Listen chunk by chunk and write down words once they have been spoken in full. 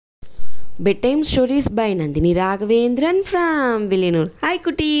Bedtime stories by Nandhini Ragavendiran from Villanur. Hi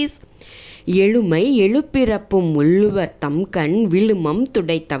cuties! எழுமை எழுப்பிறப்பும் உள்ளுவர் தம்கண் விழுமம்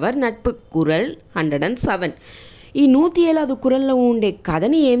துடைத்தவர் నట్పు కురల్ 107. ఈ 107వ కురల్లో ఉండే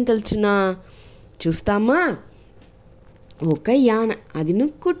కథని ఏం తెలుసునా చూస్తామా? ఒక యాన, అది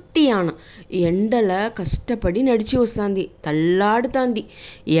కుట్టి యాన ఎండల కష్టపడి నడిచి వస్తుంది, తల్లాడుతుంది.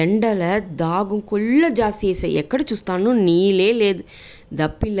 ఎండల దాగం కొల్ల జాస్తి వేసాయి. ఎక్కడ చూస్తానో నీళ్ళే లేదు.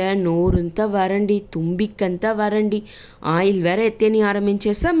 దప్పిల నోరంతా వరండి, తుంబికంతా వరండి. ఆయిల్ వేర ఎత్తేని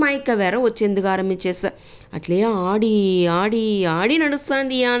ఆరంభించేసా, మైక వేర వచ్చేందుకు ఆరంభించేసా. అట్లే ఆడి ఆడి ఆడి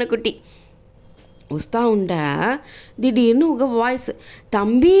నడుస్తుంది యానకుట్టి. వస్తూ ఉంటా దిడీర్ను ఒక వాయిస్,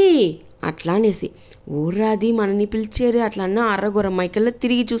 తంబి అట్లా అనేసి. ఓర్రాది మనని పిలిచారు అట్లా అన్న అర్రగొర మైకల్లో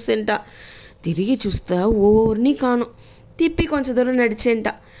తిరిగి చూస్తా ఓర్ని కాను. తిప్పి కొంచెం దూరం నడిచేంట.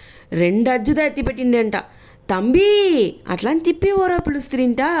 2 అజ్జుదా ఎత్తిపెట్టిండంట. తంబి అట్లా అని తిప్పి ఓరా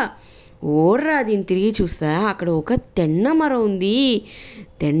పిలుస్తుంట. ఓర్రా దీన్ని తిరిగి చూస్తా అక్కడ ఒక తెన్న మరం ఉంది.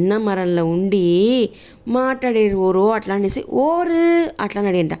 తెన్న మరంలో ఉండి మాట్లాడేరు ఓరో అట్లా అనేసి ఓరు అట్లా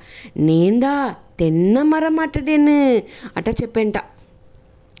అడిగంట. నేందా తెన్న మరం మాట్లాడాను అట్ట చెప్పంట.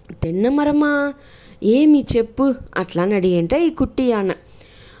 తెన్న మరమా ఏమి చెప్పు అట్లా అడిగంట ఈ కుట్టి యాన.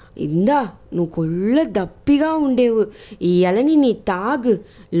 ఇందా నువ్వు కొల్ల దప్పిగా ఉండేవు, ఈ ఎలని నీ తాగు,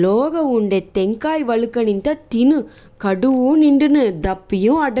 లోగా ఉండే తెంకాయ వలుకనింత తిను, కడువు నిండును,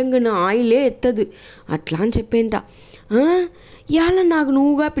 దప్పిயும் అడంగును, ఆయిలే ఎత్తదు అట్లా అని చెప్పేంట. ఎలా నాకు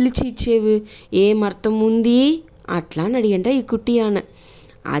నువ్వుగా పిలిచి ఇచ్చేవు, ఏమర్థం ఉంది అట్లా అని అడిగంట ఈ కుట్టి యాన.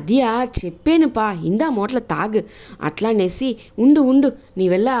 అదియా చెప్పేనుపా, ఇందా మోట్ల తాగు అట్లా అనేసి. ఉండు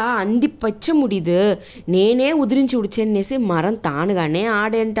నీవెల్ల అంది పచ్చ ముడిదు, నేనే ఉదిరించి ఉడిచేనేసి మరం తానుగానే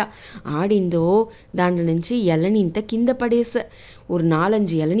ఆడేంట. ఆడిందో దాంట్లో నుంచి ఎలని ఇంత కింద పడేసా. ఒక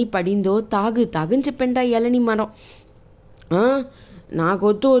 4-5 ఎలని పడిందో. తాగుని చెప్పంట ఎలని మరం. నాకు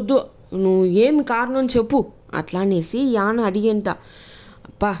వద్దు నువ్వు ఏమి కారణం చెప్పు అట్లా అనేసి యాన అడిగంట.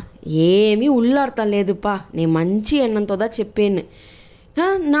 అప్పా ఏమీ ఉల్లాడతాం లేదుపా, నేను మంచి ఎన్నంతోదా చెప్పాను.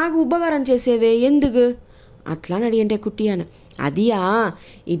 నాకు ఉపకారం చేసేవే ఎందుకు అట్లా అని అడిగంటే కుట్టి అని. అదియా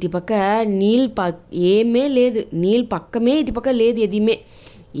ఇటు పక్క నీళ్ళు ఏమే లేదు, నీళ్ళు పక్కమే ఇటు పక్క లేదు ఎదిమే.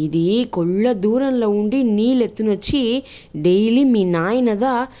 ఇది కొల్ల దూరంలో ఉండి నీళ్ళు ఎత్తునొచ్చి డైలీ మీ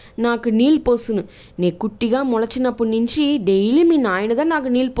నాయనదా నాకు నీళ్ళు పోసును. నే కుట్టిగా మొలచినప్పటి నుంచి డైలీ మీ నాయనదా నాకు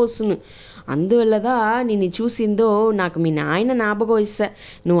నీళ్ళు పోసును. అందువల్లదా నిన్ను చూసిందో నాకు మీ నాయన ஞாபகம் వస్తా.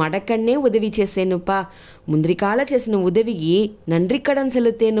 నువ్వు అడక్కనే ఉదవి చేసేనుపా, ముందరికాల చేసిన ఉదవికి నండ్రిక్కడని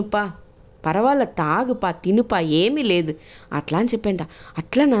సెలుతేనుపా. పర్వాల తాగుపా, తినుపా, ఏమీ లేదు అట్లా అని చెప్పంట.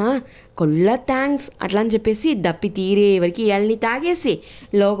 అట్లనా కొల్ల థ్యాంక్స్ అట్లా అని చెప్పేసి దప్పి తీరే వరకు ఎల్ని తాగేసి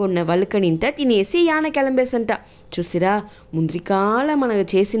లోగున్న వలుకనింత తినేసి యాన కెలంబేసంట. చూసిరా, ముందరికాల మనకు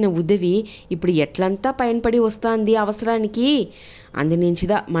చేసిన ఉదవి ఇప్పుడు ఎట్లంతా పయనపడి వస్తుంది అవసరానికి.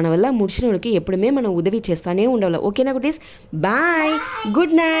 అందునుంచిదా మన వల్ల ముడిచినోడికి ఎప్పుడుమే మనం ఉదవి చేస్తానే ఉండాలి. ఓకేనా గుటీస్, బాయ్,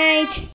 గుడ్ నైట్.